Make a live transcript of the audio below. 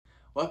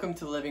Welcome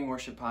to the Living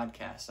Worship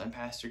Podcast. I'm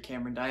Pastor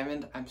Cameron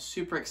Diamond. I'm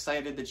super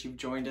excited that you've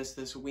joined us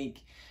this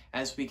week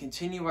as we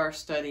continue our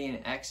study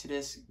in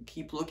Exodus,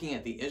 keep looking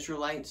at the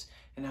Israelites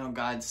and how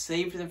God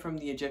saved them from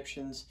the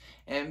Egyptians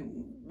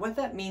and what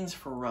that means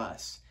for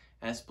us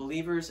as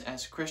believers,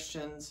 as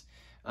Christians,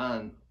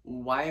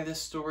 why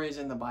this story is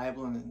in the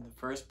Bible in the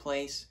first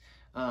place.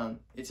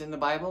 It's in the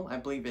Bible. I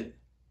believe it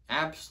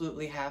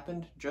absolutely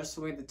happened just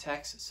the way the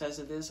text says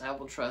it is. I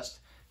will trust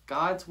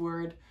God's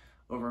word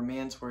over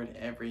man's word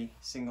every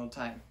single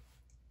time.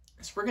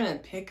 So we're going to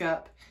pick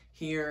up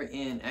here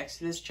in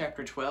Exodus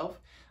chapter 12.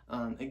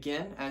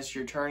 Again, as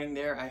you're turning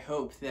there, I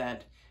hope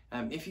that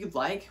if you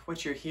like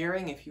what you're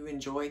hearing, if you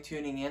enjoy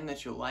tuning in,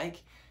 that you'll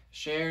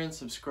share and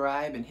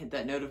subscribe and hit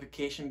that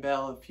notification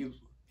bell if you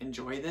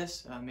enjoy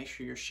this. Make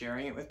sure you're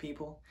sharing it with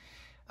people.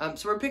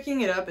 So we're picking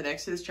it up in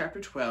Exodus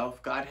chapter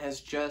 12. God has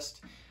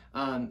just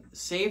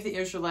saved the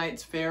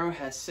Israelites. Pharaoh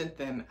has sent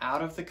them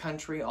out of the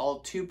country, all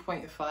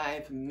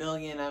 2.5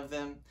 million of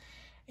them,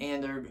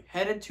 and they're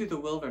headed to the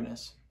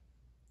wilderness.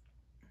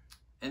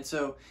 And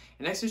so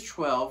in Exodus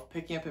 12,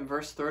 picking up in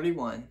verse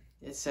 31,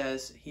 it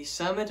says, "He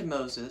summoned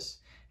Moses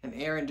and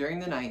Aaron during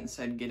the night and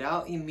said, 'Get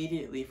out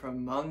immediately from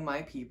among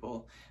my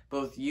people,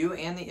 both you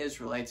and the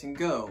Israelites, and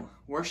go,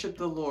 worship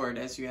the Lord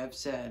as you have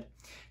said.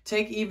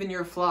 Take even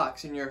your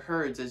flocks and your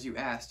herds as you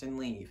asked, and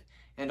leave,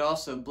 and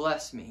also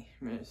bless me.'"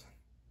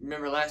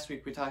 Remember last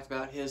week we talked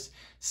about his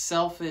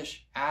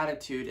selfish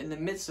attitude in the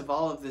midst of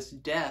all of this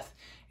death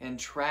and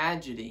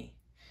tragedy.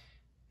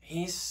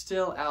 He's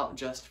still out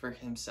just for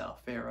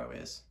himself, Pharaoh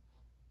is.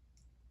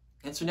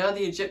 And so now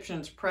the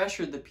Egyptians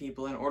pressured the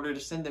people in order to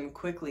send them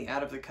quickly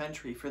out of the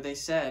country, for they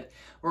said,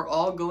 "We're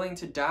all going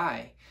to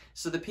die."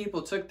 So the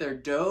people took their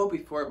dough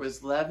before it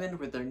was leavened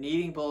with their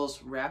kneading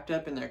bowls wrapped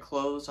up in their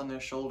clothes on their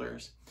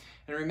shoulders.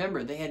 And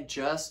remember, they had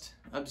just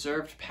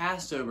observed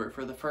Passover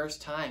for the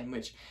first time,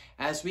 which,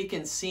 as we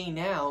can see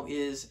now,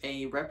 is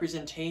a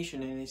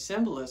representation and a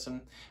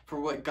symbolism for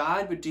what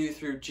God would do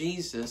through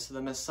Jesus,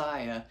 the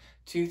Messiah,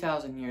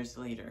 2,000 years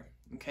later.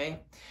 Okay?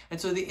 And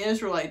so the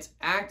Israelites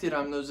acted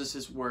on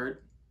Moses'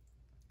 word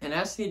and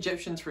asked the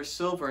Egyptians for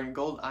silver and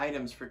gold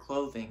items for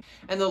clothing.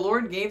 And the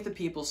Lord gave the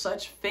people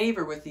such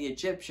favor with the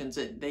Egyptians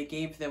that they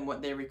gave them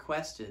what they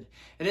requested.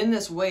 And in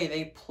this way,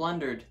 they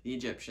plundered the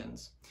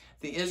Egyptians.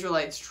 The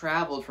Israelites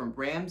traveled from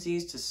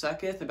Ramses to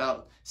Succoth,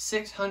 about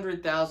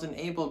 600,000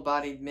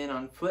 able-bodied men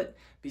on foot,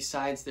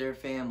 besides their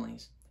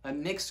families. A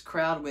mixed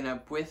crowd went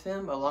up with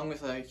them, along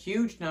with a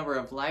huge number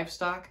of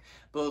livestock,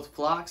 both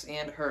flocks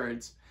and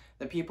herds.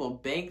 The people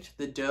baked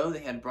the dough they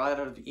had brought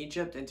out of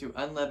Egypt into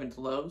unleavened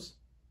loaves,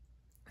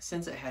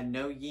 since it had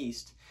no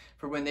yeast.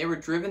 For when they were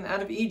driven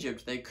out of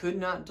Egypt, they could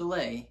not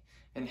delay,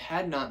 and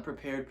had not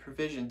prepared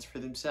provisions for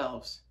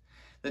themselves.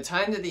 The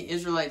time that the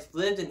Israelites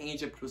lived in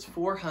Egypt was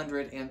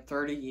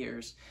 430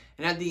 years.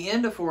 And at the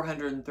end of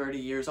 430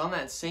 years, on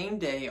that same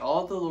day,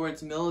 all the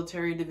Lord's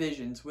military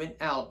divisions went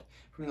out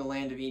from the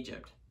land of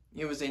Egypt.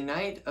 It was a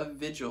night of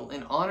vigil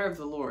in honor of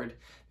the Lord,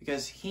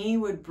 because he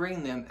would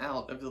bring them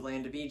out of the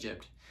land of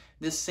Egypt.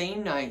 This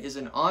same night is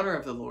in honor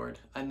of the Lord,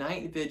 a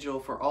night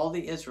vigil for all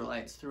the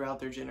Israelites throughout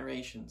their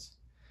generations.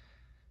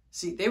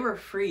 See, they were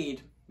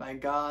freed by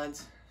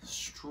God's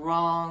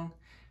strong,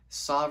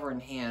 sovereign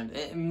hand.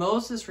 And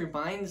Moses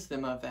reminds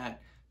them of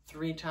that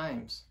 3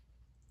 times,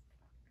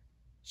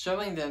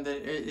 showing them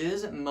that it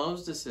isn't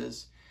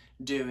Moses'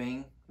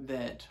 doing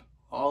that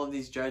all of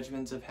these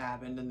judgments have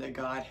happened and that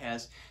God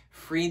has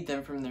freed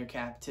them from their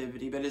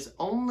captivity, but it's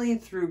only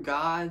through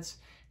God's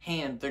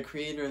hand, the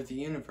creator of the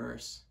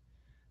universe,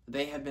 that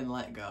they have been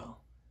let go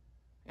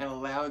and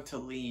allowed to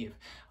leave,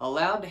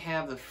 allowed to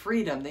have the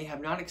freedom they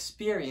have not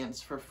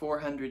experienced for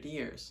 400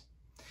 years.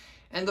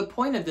 And the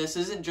point of this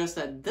isn't just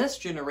that this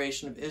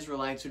generation of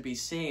Israelites would be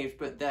saved,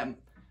 but that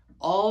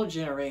all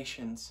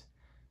generations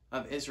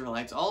of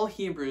Israelites, all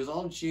Hebrews,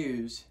 all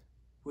Jews,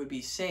 would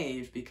be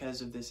saved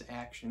because of this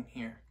action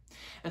here.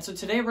 And so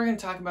today we're going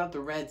to talk about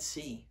the Red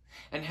Sea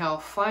and how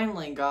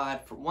finally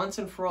God, for once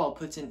and for all,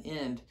 puts an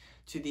end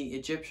to the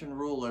Egyptian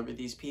rule over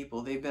these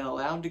people. They've been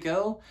allowed to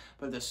go,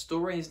 but the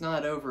story is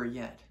not over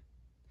yet.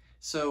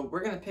 So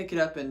we're going to pick it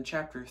up in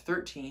chapter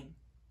 13.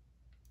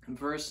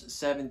 Verse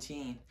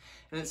 17,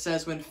 and it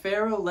says, "When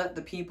Pharaoh let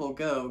the people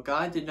go,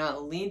 God did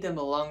not lead them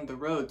along the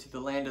road to the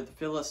land of the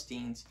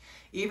Philistines,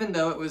 even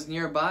though it was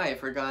nearby,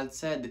 for God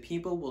said, 'The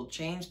people will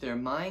change their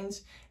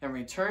minds and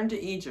return to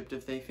Egypt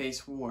if they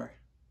face war.'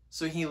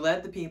 So he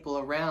led the people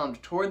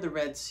around toward the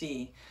Red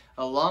Sea,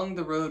 along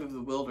the road of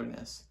the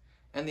wilderness.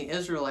 And the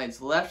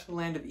Israelites left the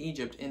land of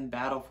Egypt in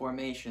battle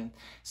formation.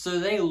 So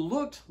they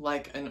looked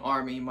like an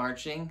army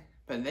marching,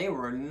 but they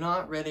were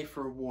not ready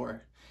for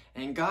war.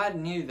 And God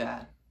knew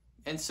that.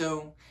 And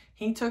so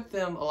he took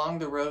them along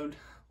the road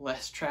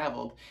less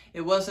traveled.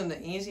 It wasn't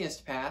the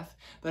easiest path,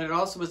 but it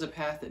also was a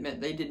path that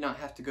meant they did not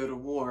have to go to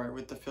war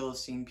with the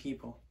Philistine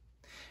people.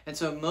 And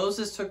so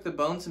Moses took the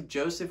bones of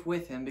Joseph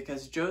with him,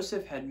 because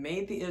Joseph had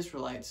made the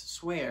Israelites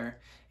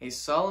swear a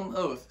solemn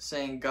oath,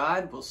 saying,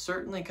 'God will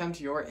certainly come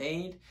to your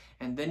aid,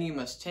 and then you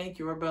must take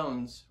your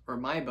bones, or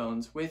my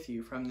bones, with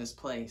you from this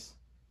place.'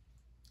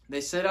 They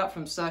set out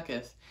from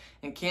Succoth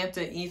and camped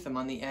at Etham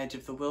on the edge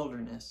of the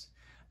wilderness.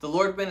 The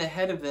Lord went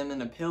ahead of them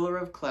in a pillar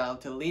of cloud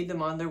to lead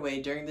them on their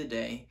way during the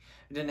day,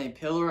 and in a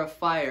pillar of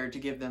fire to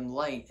give them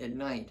light at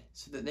night,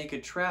 so that they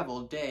could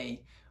travel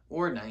day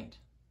or night.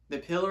 The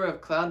pillar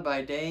of cloud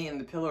by day and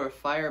the pillar of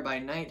fire by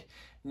night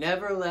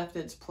never left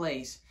its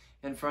place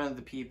in front of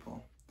the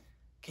people.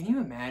 Can you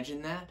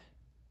imagine that?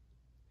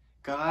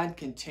 God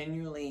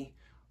continually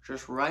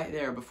just right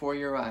there before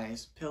your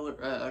eyes,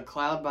 a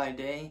cloud by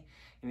day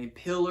and a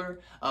pillar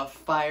of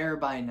fire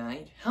by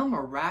night. How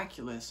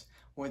miraculous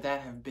would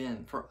that have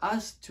been for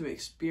us to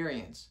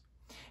experience?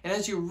 And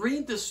as you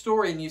read the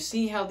story and you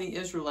see how the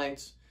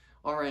Israelites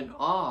are in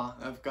awe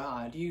of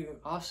God, you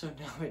also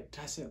know it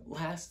doesn't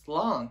last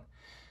long.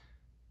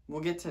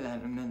 We'll get to that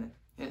in a minute.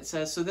 And it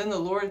says, "So then the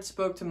Lord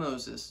spoke to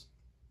Moses,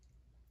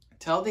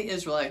 'Tell the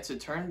Israelites to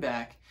turn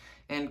back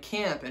and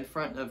camp in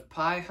front of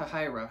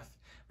Pi-hahiroth,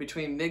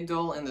 between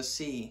Migdol and the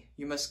sea.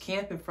 You must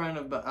camp in front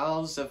of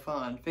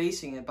Baal-zephon,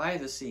 facing it by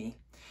the sea.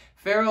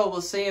 Pharaoh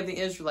will say of the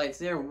Israelites,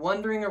 they are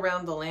wandering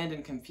around the land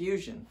in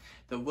confusion.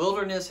 The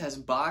wilderness has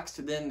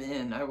boxed them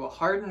in. I will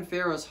harden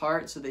Pharaoh's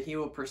heart so that he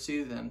will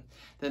pursue them.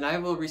 Then I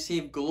will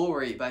receive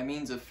glory by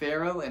means of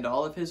Pharaoh and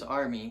all of his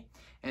army,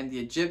 and the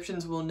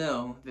Egyptians will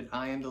know that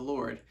I am the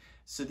Lord.'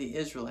 So the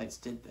Israelites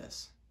did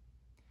this."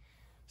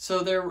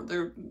 So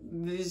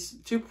these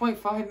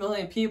 2.5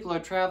 million people are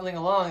traveling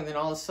along, and then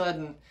all of a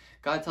sudden,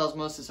 God tells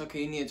Moses,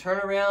 okay, you need to turn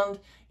around,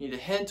 you need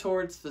to head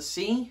towards the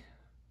sea,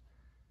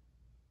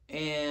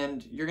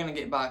 and you're going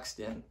to get boxed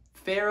in.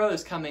 Pharaoh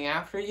is coming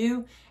after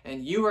you,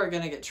 and you are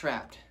going to get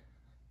trapped.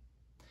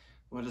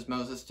 What does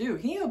Moses do?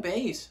 He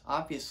obeys,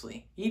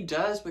 obviously. He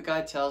does what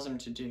God tells him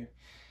to do.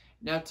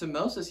 Now, to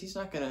Moses, he's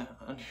not going to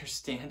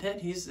understand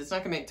it. It's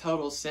not going to make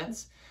total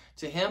sense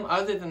to him,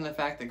 other than the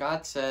fact that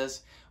God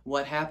says,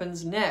 what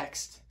happens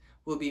next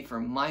will be for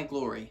my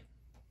glory.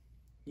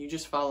 You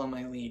just follow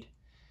my lead.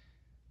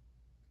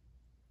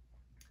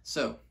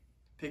 So,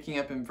 picking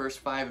up in verse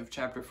 5 of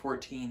chapter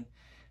 14,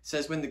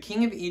 says, "When the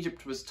king of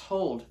Egypt was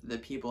told that the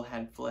people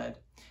had fled,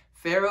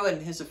 Pharaoh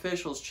and his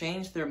officials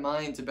changed their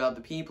minds about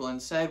the people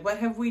and said, 'What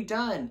have we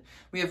done?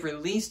 We have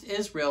released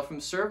Israel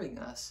from serving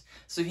us.'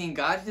 So he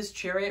got his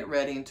chariot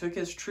ready and took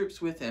his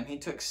troops with him. He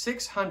took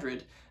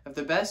 600 of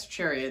the best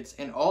chariots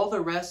and all the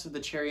rest of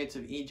the chariots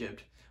of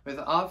Egypt, with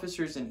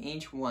officers in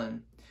each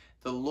one.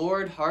 The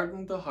Lord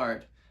hardened the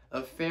heart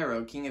of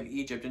Pharaoh, king of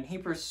Egypt, and he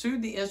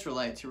pursued the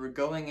Israelites who were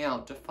going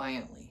out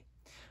defiantly.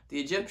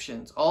 The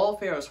Egyptians, all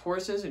Pharaoh's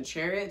horses and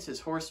chariots, his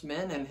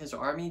horsemen, and his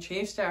army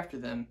chased after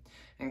them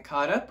and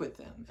caught up with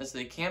them as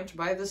they camped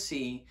by the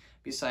sea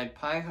beside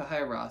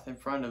Pi-hahiroth in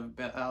front of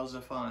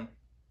Baal-zephon."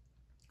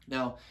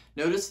 Now,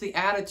 notice the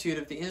attitude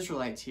of the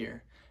Israelites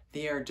here.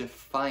 They are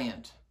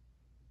defiant.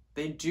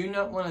 They do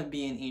not want to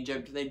be in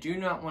Egypt. They do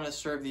not want to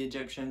serve the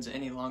Egyptians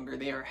any longer.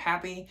 They are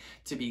happy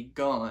to be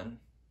gone.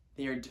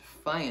 They are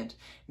defiant.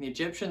 And the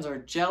Egyptians are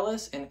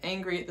jealous and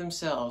angry at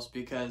themselves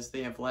because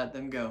they have let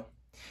them go.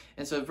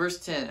 And so verse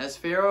 10, "As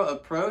Pharaoh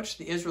approached,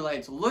 the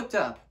Israelites looked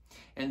up,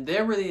 and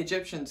there were the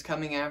Egyptians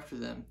coming after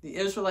them. The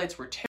Israelites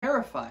were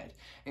terrified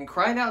and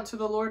cried out to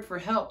the Lord for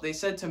help. They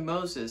said to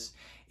Moses,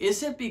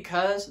 'Is it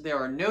because there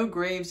are no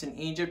graves in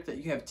Egypt that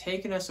you have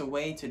taken us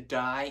away to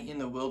die in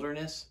the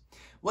wilderness?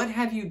 What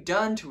have you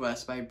done to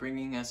us by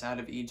bringing us out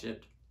of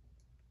Egypt?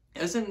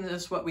 Isn't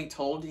this what we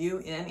told you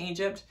in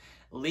Egypt?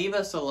 Leave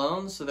us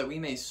alone so that we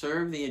may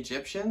serve the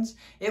Egyptians?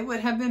 It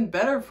would have been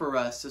better for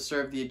us to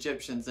serve the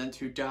Egyptians than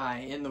to die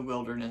in the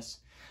wilderness.'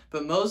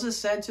 But Moses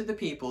said to the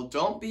people,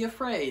 'Don't be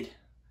afraid.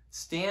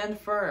 Stand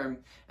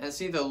firm and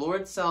see the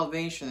Lord's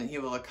salvation that he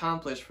will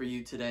accomplish for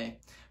you today.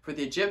 For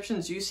the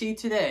Egyptians you see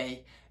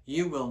today,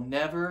 you will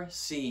never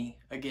see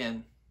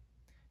again.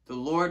 The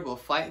Lord will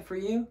fight for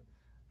you,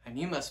 and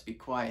you must be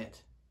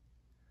quiet.'"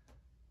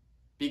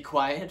 Be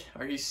quiet?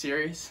 Are you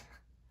serious?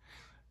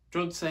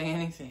 Don't say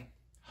anything.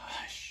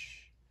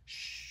 Hush.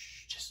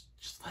 Shh.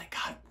 Just let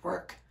God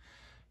work.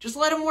 Just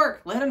let him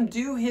work. Let him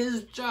do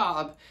his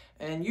job.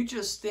 And you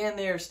just stand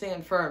there,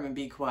 stand firm, and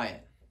be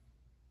quiet.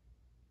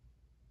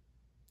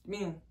 I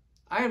mean,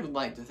 I would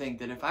like to think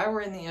that if I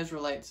were in the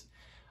Israelites,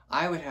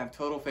 I would have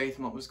total faith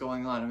in what was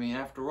going on. I mean,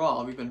 after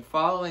all, we've been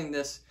following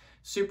this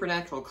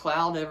supernatural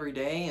cloud every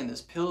day, and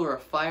this pillar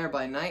of fire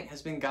by night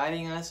has been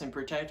guiding us and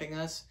protecting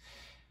us.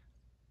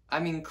 I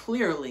mean,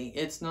 clearly,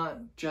 it's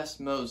not just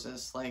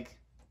Moses. Like,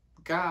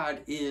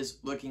 God is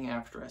looking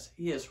after us.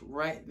 He is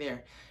right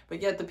there.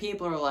 But yet the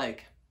people are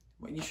like,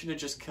 well, you should have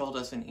just killed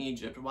us in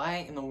Egypt. Why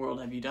in the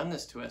world have you done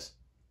this to us?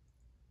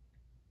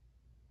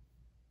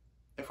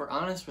 If we're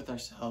honest with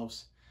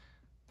ourselves,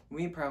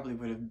 we probably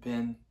would have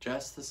been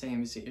just the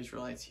same as the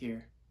Israelites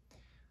here.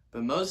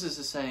 But Moses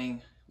is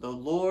saying, the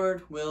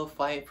Lord will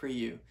fight for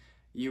you.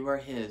 You are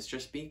his.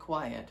 Just be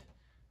quiet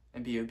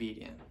and be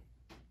obedient.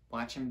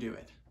 Watch him do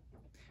it.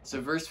 So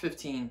verse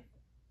 15,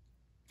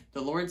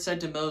 the Lord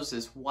said to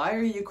Moses, "Why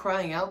are you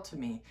crying out to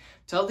me?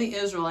 Tell the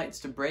Israelites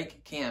to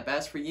break camp.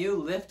 As for you,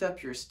 lift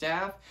up your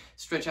staff,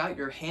 stretch out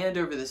your hand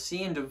over the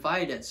sea and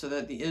divide it so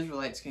that the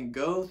Israelites can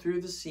go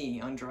through the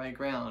sea on dry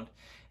ground."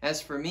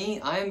 As for me,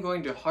 I am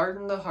going to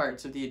harden the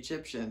hearts of the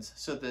Egyptians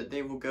so that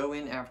they will go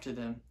in after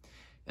them.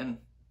 And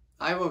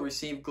I will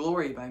receive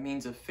glory by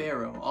means of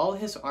Pharaoh, all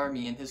his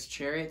army, and his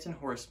chariots and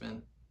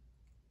horsemen.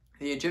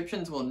 The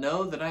Egyptians will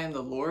know that I am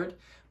the Lord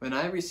when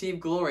I receive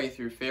glory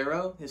through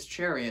Pharaoh, his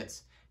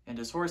chariots, and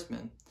his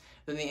horsemen.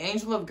 Then the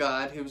angel of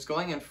God, who was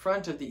going in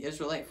front of the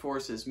Israelite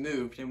forces,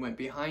 moved and went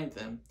behind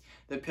them.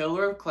 The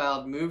pillar of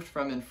cloud moved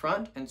from in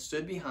front and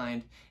stood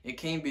behind. It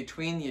came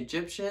between the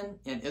Egyptian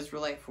and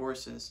Israelite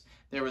forces.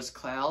 There was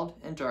cloud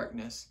and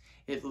darkness.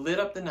 It lit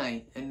up the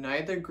night, and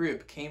neither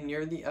group came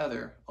near the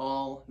other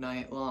all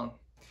night long.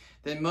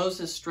 Then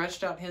Moses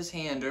stretched out his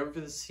hand over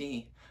the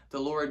sea. The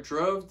Lord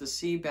drove the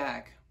sea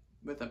back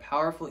with a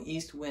powerful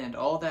east wind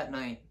all that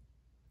night,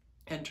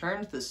 and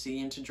turned the sea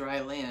into dry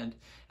land,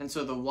 and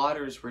so the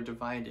waters were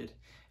divided.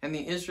 And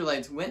the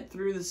Israelites went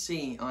through the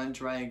sea on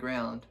dry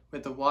ground,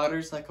 with the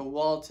waters like a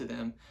wall to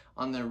them,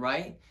 on their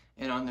right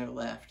and on their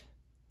left.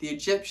 The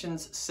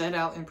Egyptians set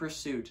out in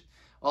pursuit,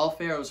 all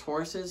Pharaoh's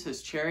horses,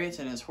 his chariots,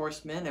 and his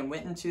horsemen, and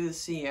went into the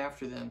sea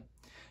after them.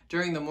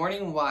 During the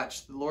morning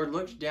watch, the Lord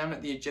looked down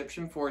at the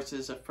Egyptian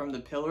forces from the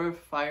pillar of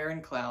fire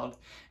and cloud,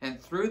 and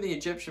threw the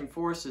Egyptian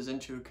forces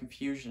into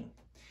confusion.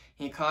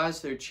 He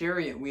caused their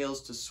chariot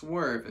wheels to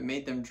swerve and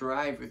made them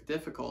drive with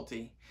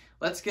difficulty.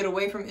 Let's get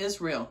away from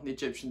Israel, the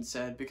Egyptians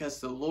said, because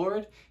the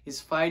Lord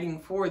is fighting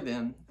for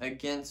them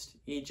against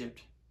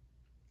Egypt.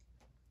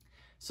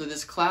 So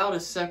this cloud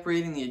is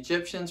separating the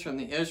Egyptians from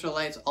the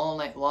Israelites all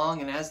night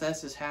long, and as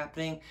this is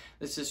happening,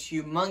 there's this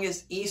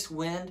humongous east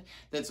wind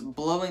that's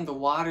blowing the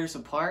waters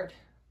apart,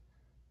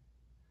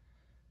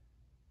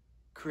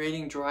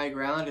 creating dry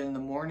ground, and in the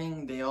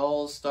morning they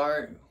all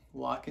start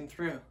walking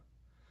through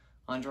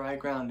on dry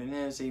ground, and it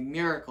is a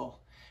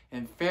miracle.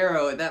 And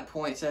Pharaoh at that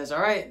point says,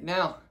 all right,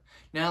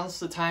 now's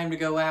the time to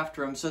go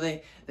after them. So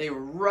they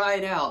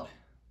ride out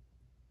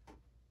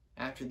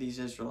after these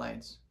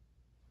Israelites.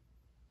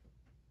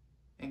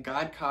 And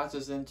God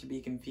causes them to be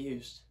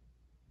confused.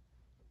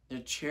 Their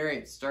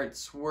chariots start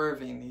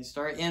swerving. They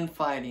start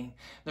infighting.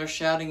 They're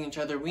shouting at each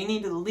other, we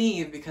need to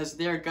leave because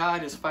their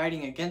God is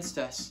fighting against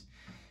us.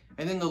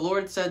 And then the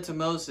Lord said to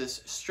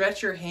Moses,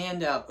 stretch your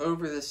hand out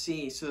over the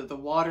sea so that the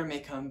water may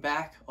come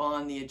back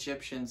on the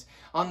Egyptians,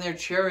 on their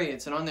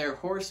chariots and on their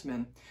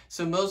horsemen.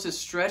 So Moses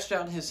stretched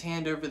out his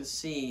hand over the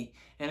sea,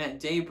 and at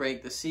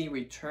daybreak the sea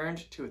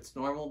returned to its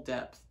normal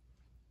depth.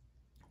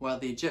 While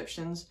the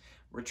Egyptians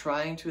were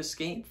trying to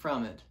escape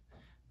from it,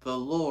 the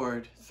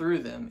Lord threw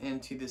them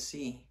into the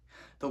sea.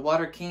 The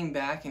water came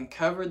back and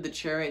covered the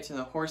chariots and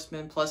the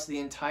horsemen, plus the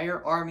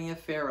entire army of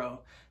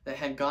Pharaoh that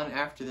had gone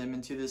after them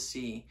into the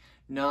sea.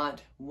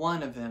 Not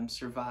one of them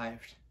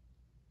survived.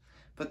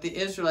 But the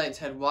Israelites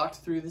had walked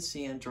through the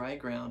sea on dry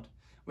ground,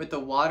 with the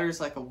waters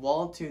like a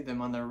wall to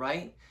them on their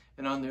right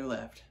and on their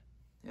left.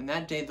 And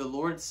that day the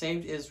Lord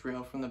saved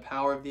Israel from the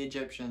power of the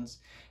Egyptians,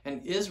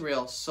 and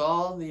Israel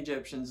saw the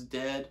Egyptians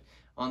dead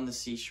on the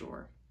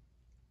seashore.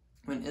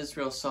 When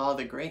Israel saw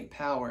the great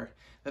power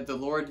that the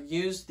Lord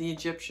used the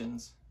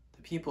Egyptians,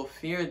 the people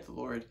feared the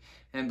Lord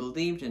and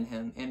believed in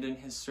him and in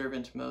his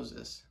servant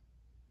Moses.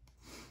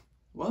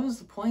 What was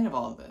the point of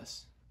all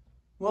this?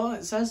 Well,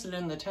 it says it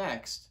in the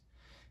text.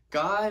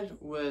 God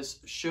was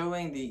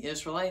showing the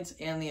Israelites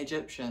and the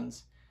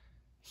Egyptians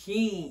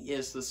he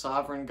is the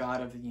sovereign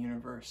God of the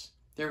universe.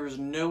 There is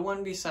no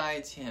one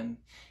besides him.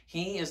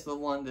 He is the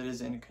one that is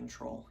in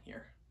control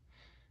here.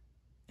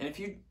 And if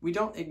we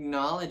don't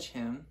acknowledge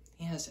him,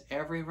 he has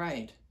every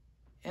right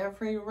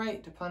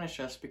to punish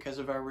us because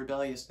of our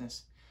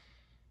rebelliousness.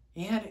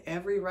 He had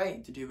every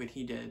right to do what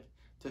he did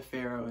to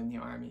Pharaoh and the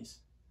armies.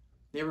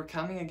 They were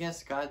coming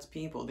against God's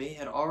people. They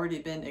had already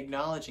been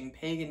acknowledging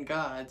pagan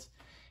gods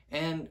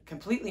and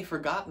completely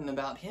forgotten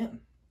about him.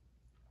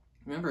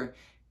 Remember,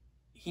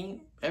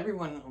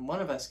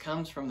 one of us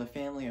comes from the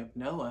family of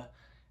Noah.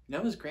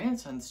 Noah's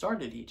grandson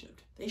started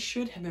Egypt. They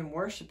should have been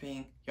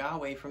worshiping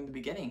Yahweh from the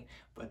beginning,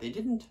 but they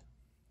didn't.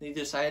 They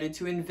decided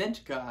to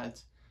invent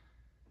gods.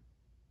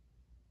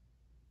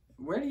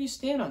 Where do you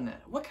stand on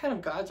that? What kind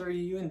of gods are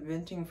you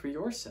inventing for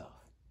yourself?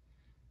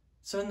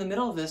 So in the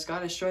middle of this,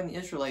 God is showing the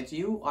Israelites,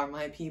 you are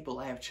my people.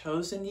 I have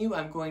chosen you.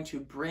 I'm going to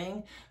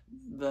bring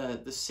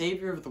the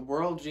Savior of the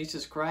world,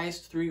 Jesus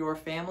Christ, through your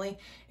family,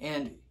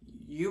 and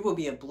you will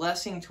be a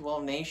blessing to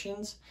all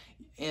nations.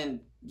 And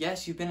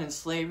yes, you've been in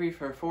slavery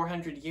for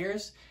 400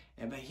 years,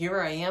 but here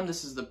I am.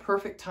 This is the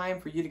perfect time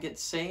for you to get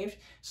saved.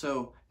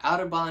 So out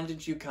of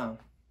bondage you come.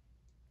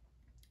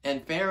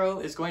 And Pharaoh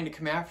is going to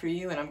come after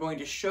you, and I'm going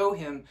to show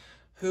him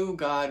who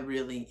God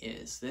really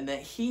is, and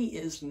that he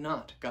is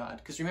not God.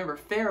 Because remember,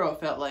 Pharaoh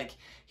felt like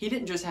he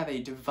didn't just have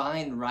a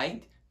divine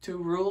right to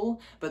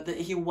rule, but that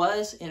he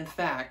was, in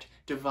fact,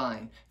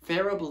 divine.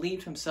 Pharaoh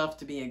believed himself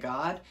to be a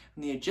god,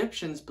 and the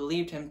Egyptians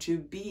believed him to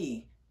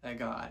be a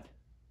god.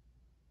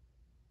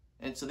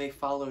 And so they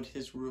followed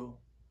his rule.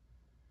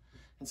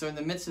 And so in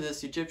the midst of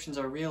this, the Egyptians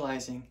are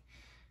realizing,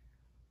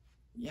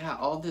 yeah,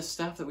 all this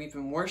stuff that we've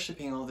been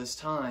worshiping all this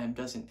time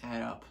doesn't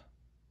add up.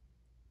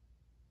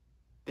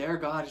 Their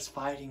God is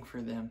fighting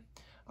for them.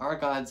 Our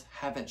gods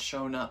haven't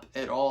shown up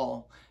at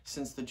all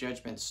since the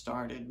judgment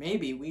started.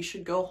 Maybe we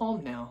should go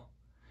home now.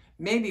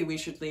 Maybe we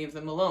should leave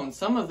them alone.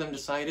 Some of them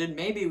decided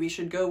maybe we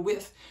should go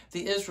with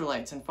the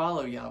Israelites and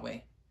follow Yahweh.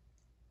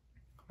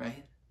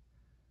 Right?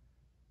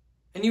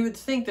 And you would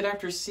think that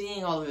after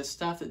seeing all of this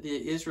stuff that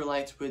the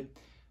Israelites would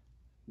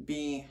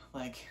be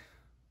like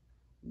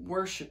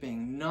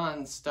worshiping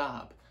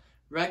non-stop,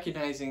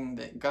 recognizing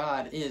that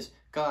God is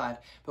God.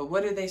 But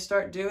what do they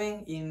start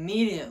doing?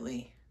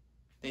 Immediately,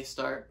 they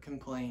start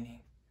complaining.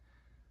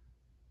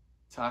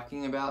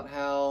 Talking about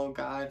how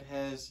God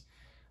has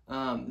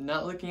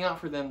not looking out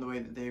for them the way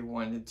that they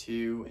wanted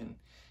to,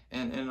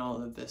 and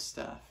all of this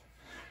stuff.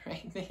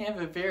 Right? They have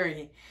a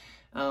very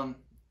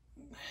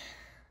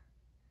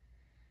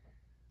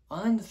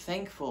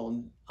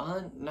unthankful,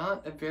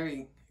 not a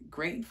very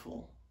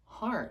grateful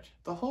heart.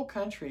 The whole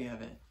country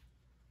of it.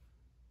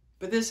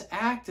 But this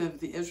act of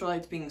the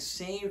Israelites being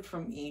saved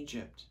from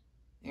Egypt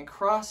and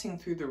crossing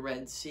through the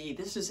Red Sea,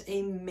 this is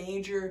a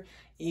major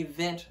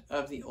event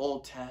of the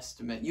Old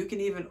Testament. You can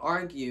even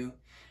argue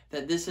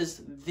that this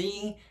is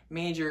the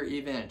major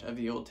event of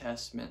the Old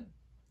Testament,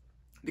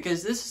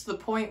 because this is the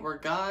point where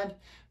God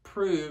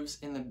proves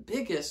in the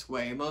biggest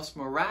way, most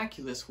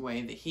miraculous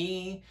way, that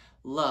he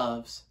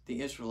loves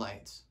the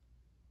Israelites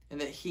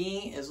and that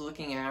he is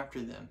looking after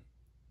them.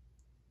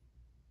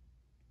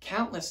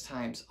 Countless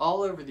times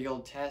all over the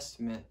Old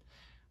Testament,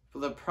 for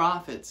the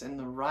prophets and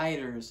the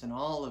writers and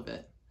all of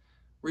it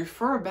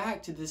refer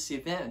back to this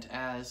event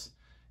as,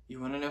 you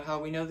want to know how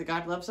we know that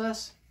God loves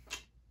us?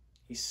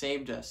 He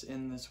saved us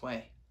in this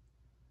way.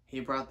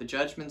 He brought the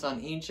judgments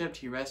on Egypt.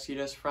 He rescued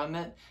us from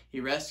it. He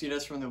rescued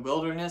us from the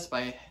wilderness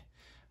by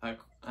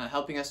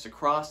helping us to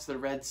cross the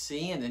Red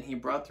Sea, and then he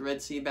brought the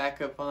Red Sea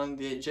back up on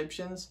the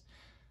Egyptians.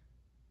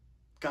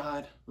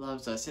 God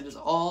loves us. It is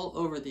all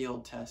over the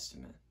Old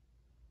Testament.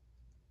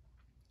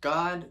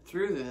 God,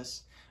 through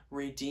this,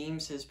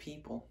 redeems his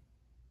people.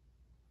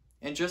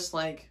 And just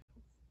like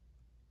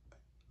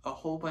a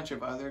whole bunch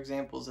of other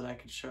examples that I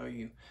could show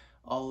you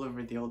all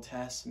over the Old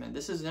Testament,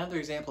 this is another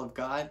example of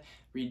God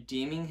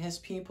redeeming his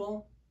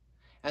people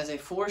as a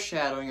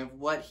foreshadowing of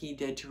what he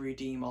did to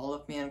redeem all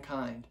of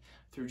mankind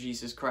through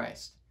Jesus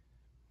Christ.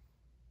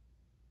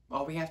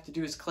 All we have to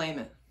do is claim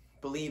it,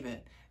 believe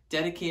it,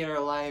 dedicate our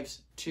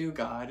lives to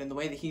God in the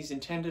way that he's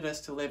intended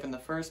us to live in the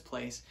first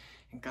place.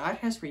 And God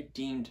has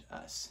redeemed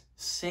us,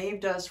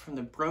 saved us from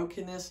the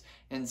brokenness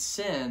and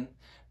sin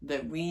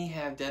that we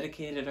have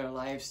dedicated our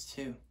lives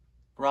to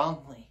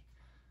wrongly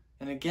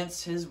and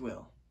against his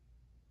will.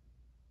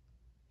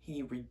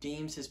 He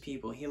redeems his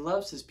people. He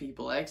loves his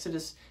people.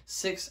 Exodus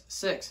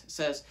 6:6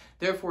 says,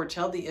 "Therefore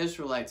tell the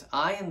Israelites,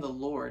 I am the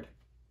Lord,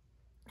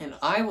 and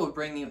I will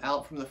bring you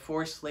out from the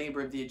forced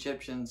labor of the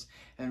Egyptians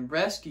and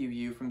rescue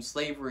you from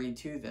slavery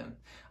to them.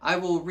 I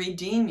will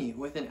redeem you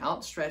with an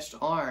outstretched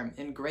arm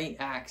and great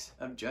acts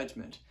of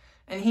judgment."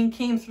 And he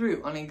came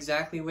through on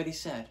exactly what he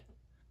said.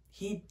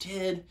 He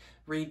did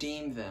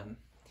redeem them.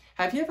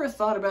 Have you ever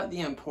thought about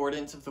the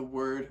importance of the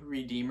word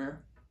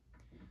redeemer?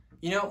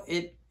 You know,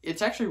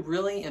 it's actually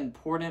really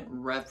important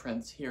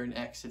reference here in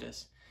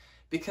Exodus,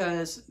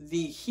 because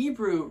the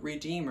Hebrew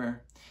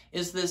redeemer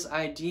is this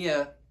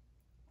idea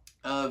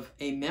of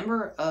a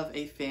member of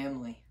a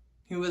family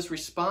who was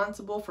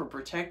responsible for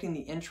protecting the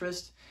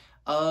interest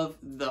of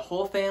the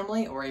whole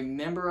family, or a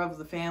member of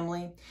the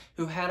family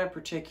who had a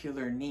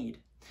particular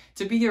need.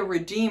 To be a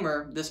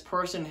redeemer, this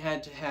person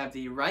had to have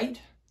the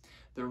right,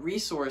 the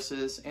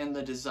resources, and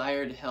the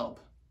desire to help.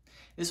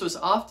 This was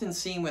often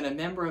seen when a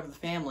member of the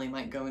family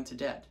might go into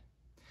debt.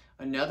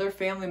 Another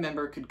family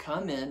member could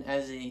come in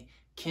as a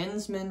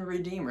kinsman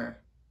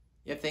redeemer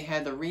if they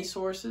had the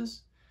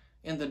resources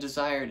and the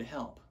desire to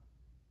help.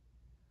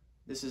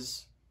 This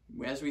is,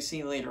 as we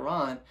see later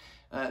on,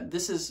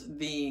 this is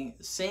the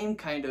same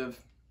kind of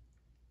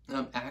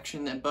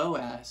action that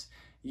Boaz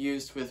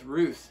used with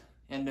Ruth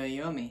and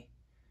Naomi.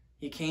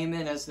 He came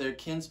in as their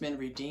kinsman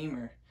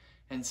redeemer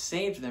and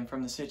saved them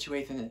from the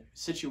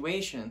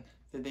situation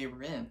that they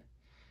were in.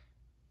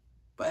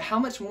 But how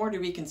much more do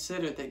we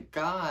consider that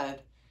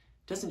God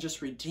doesn't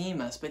just redeem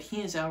us, but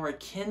he is our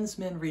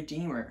kinsman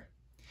redeemer.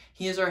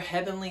 He is our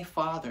heavenly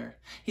Father.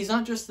 He's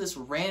not just this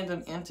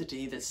random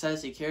entity that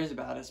says he cares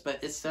about us,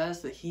 but it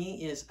says that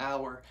he is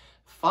our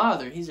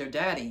Father. He's our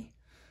daddy.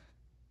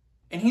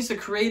 And he's the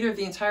creator of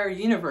the entire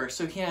universe,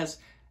 so he has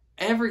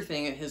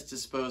everything at his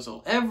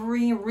disposal,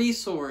 every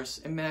resource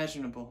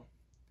imaginable.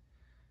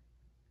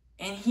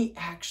 And he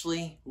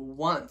actually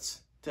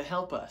wants to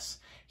help us.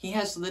 He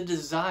has the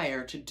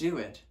desire to do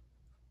it.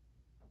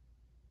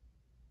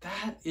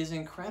 That is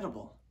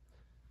incredible.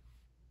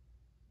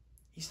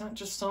 He's not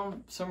just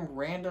some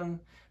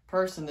random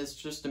person that's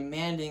just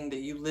demanding that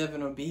you live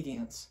in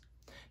obedience.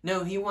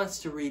 No, he wants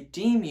to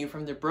redeem you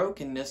from the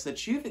brokenness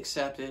that you've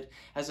accepted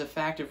as a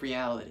fact of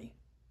reality.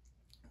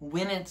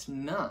 When it's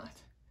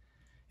not.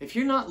 If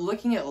you're not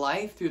looking at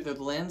life through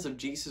the lens of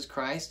Jesus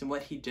Christ and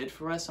what he did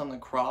for us on the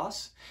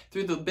cross,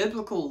 through the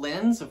biblical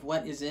lens of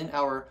what is in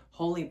our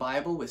Holy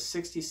Bible with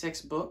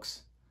 66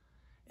 books,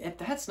 if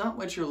that's not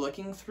what you're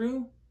looking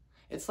through,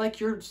 It's like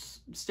you're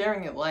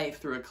staring at life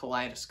through a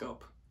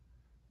kaleidoscope.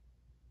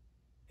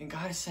 And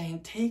God is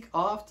saying, take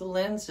off the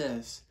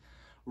lenses.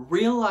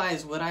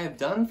 Realize what I have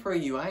done for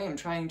you. I am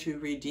trying to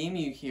redeem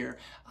you here.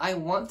 I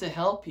want to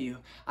help you.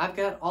 I've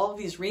got all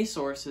these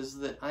resources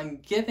that I'm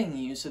giving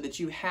you so that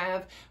you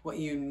have what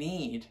you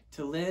need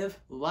to live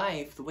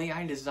life the way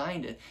I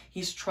designed it.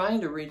 He's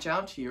trying to reach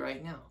out to you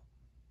right now.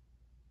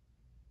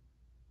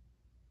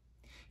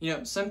 You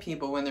know, some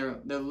people, when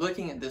they're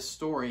looking at this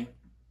story,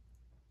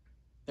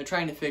 they're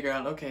trying to figure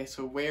out, okay,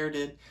 so where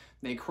did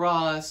they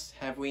cross?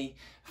 Have we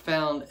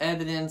found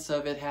evidence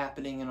of it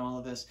happening and all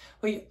of this?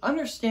 Well, you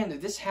understand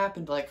that this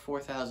happened like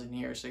 4,000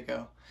 years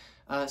ago.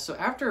 So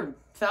after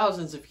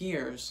thousands of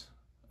years,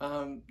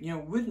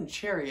 wooden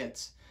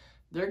chariots,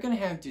 they're going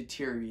to have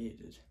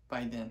deteriorated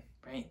by then,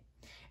 right?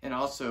 And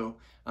also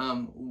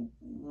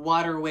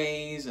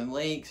waterways and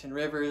lakes and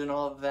rivers and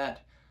all of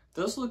that,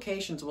 those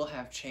locations will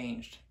have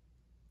changed.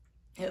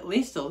 At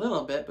least a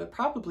little bit, but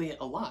probably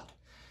a lot,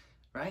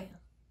 right?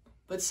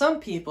 But some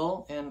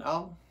people, and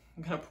I'm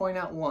going to point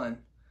out one,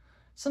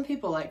 some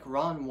people like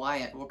Ron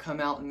Wyatt will come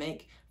out and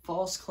make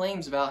false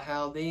claims about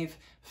how they've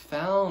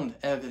found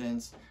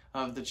evidence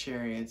of the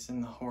chariots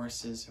and the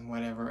horses and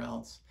whatever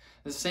else.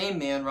 The same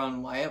man,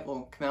 Ron Wyatt,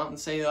 will come out and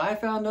say, I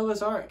found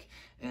Noah's Ark,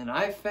 and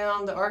I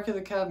found the Ark of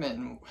the Covenant.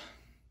 And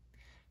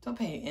don't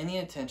pay any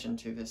attention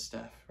to this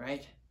stuff,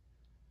 right?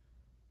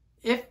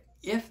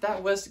 If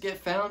that was to get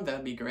found,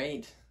 that'd be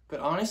great. But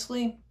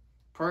honestly,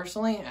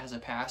 personally, as a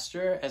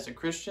pastor, as a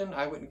Christian,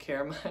 I wouldn't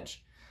care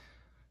much.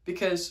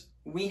 Because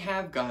we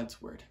have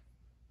God's word.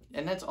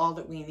 And that's all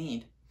that we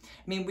need. I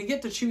mean, we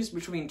get to choose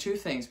between two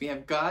things. We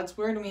have God's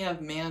word and we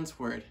have man's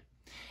word.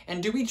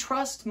 And do we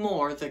trust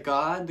more the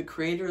God, the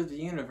creator of the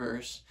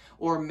universe,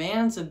 or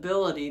man's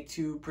ability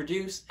to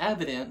produce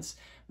evidence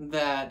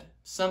that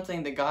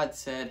something that God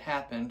said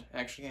happened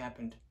actually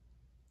happened?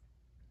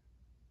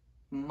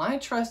 My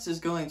trust is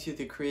going to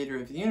the creator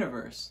of the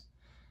universe.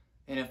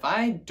 And if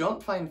I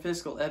don't find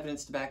physical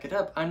evidence to back it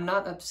up, I'm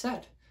not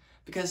upset.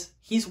 Because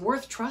he's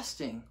worth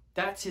trusting.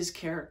 That's his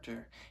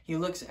character. He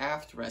looks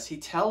after us. He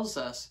tells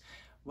us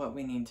what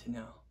we need to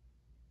know.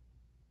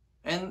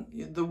 And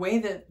the way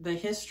that the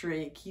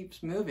history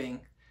keeps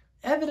moving,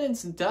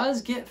 evidence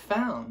does get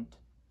found.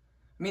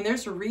 I mean,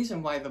 there's a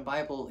reason why the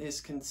Bible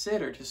is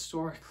considered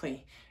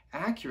historically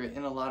accurate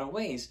in a lot of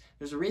ways.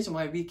 There's a reason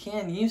why we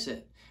can use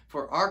it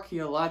for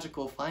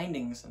archaeological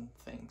findings and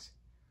things.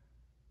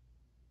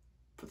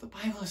 But the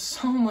Bible is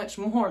so much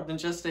more than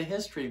just a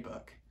history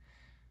book.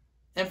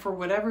 And for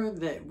whatever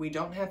that we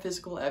don't have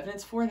physical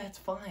evidence for, that's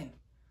fine.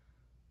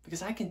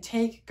 Because I can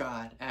take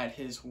God at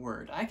his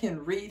word. I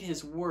can read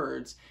his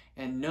words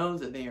and know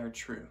that they are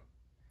true.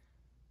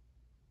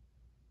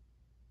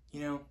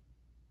 You know,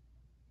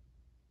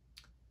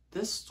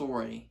 this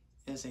story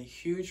is a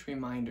huge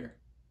reminder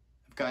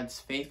of God's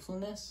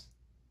faithfulness,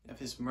 of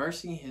his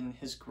mercy and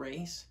his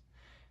grace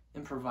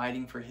in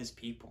providing for his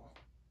people.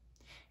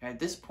 At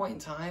this point in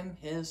time,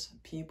 his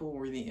people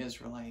were the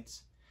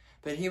Israelites.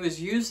 But he was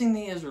using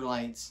the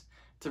Israelites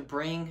to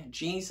bring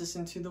Jesus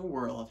into the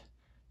world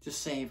to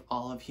save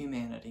all of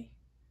humanity.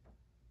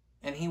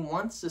 And he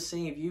wants to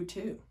save you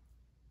too.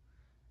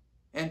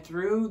 And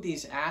through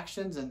these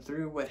actions and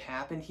through what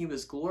happened, he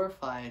was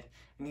glorified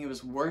and he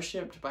was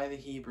worshipped by the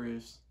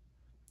Hebrews.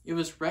 It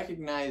was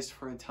recognized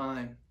for a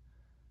time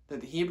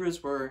that the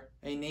Hebrews were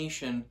a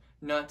nation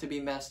not to be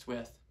messed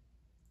with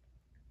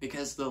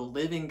because the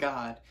living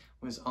God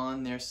was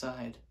on their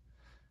side.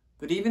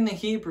 But even the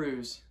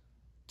Hebrews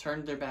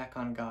turned their back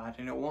on God,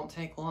 and it won't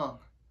take long.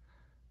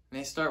 And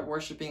they start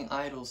worshiping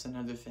idols and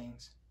other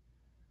things.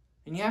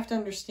 And you have to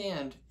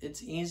understand,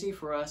 it's easy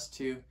for us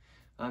to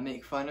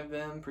make fun of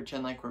them,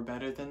 pretend like we're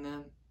better than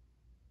them,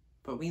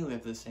 but we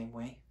live the same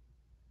way.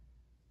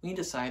 We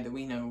decide that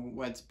we know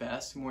what's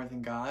best more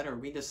than God, or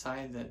we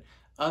decide that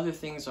other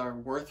things are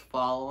worth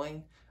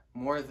following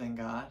more than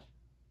God.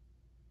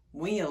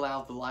 We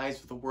allow the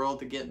lies of the world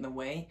to get in the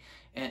way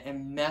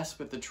and mess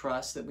with the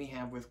trust that we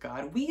have with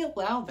God. We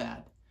allow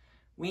that.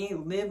 We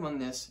live on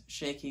this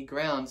shaky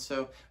ground,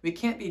 so we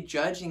can't be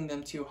judging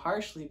them too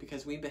harshly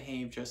because we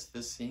behave just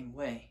the same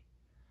way.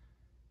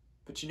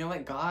 But you know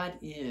what? God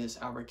is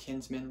our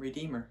kinsman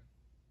redeemer.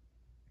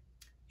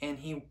 And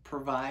he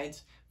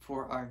provides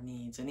for our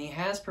needs, and he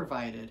has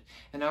provided.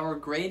 And our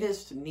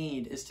greatest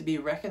need is to be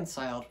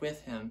reconciled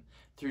with him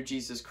through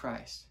Jesus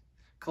Christ.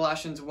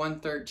 Colossians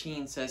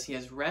 1:13 says he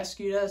has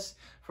rescued us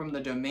from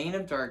the domain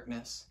of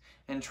darkness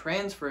and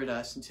transferred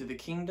us into the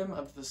kingdom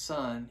of the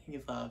Son he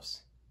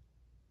loves.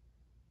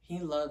 He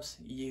loves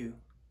you.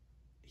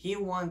 He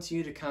wants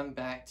you to come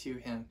back to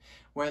him.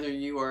 Whether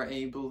you are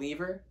a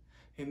believer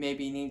who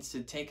maybe needs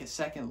to take a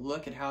second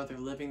look at how they're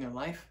living their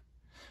life,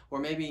 or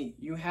maybe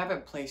you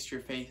haven't placed your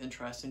faith and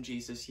trust in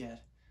Jesus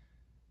yet.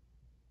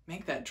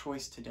 Make that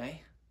choice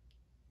today.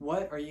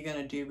 What are you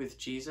going to do with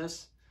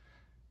Jesus?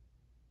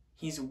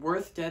 He's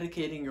worth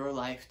dedicating your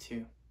life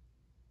to.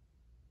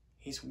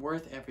 He's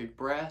worth every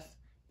breath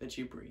that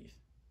you breathe.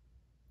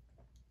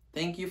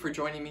 Thank you for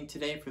joining me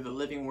today for the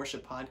Living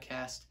Worship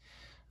Podcast.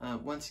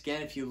 Once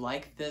again, if you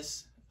like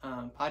this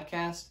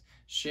podcast,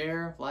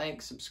 share,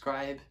 like,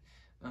 subscribe,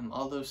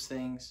 all those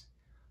things.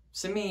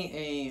 Send me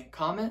a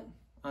comment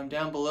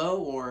down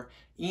below, or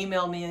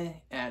email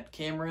me at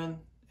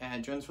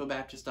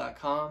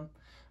Cameron@JonesvilleBaptist.com.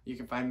 You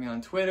can find me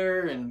on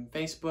Twitter and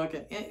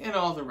Facebook and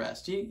all the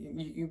rest.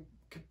 You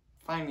could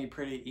find me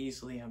pretty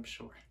easily, I'm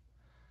sure.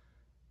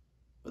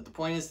 But the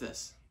point is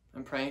this: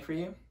 I'm praying for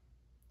you,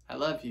 I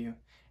love you,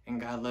 and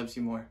God loves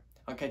you more.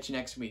 I'll catch you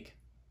next week.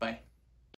 Bye.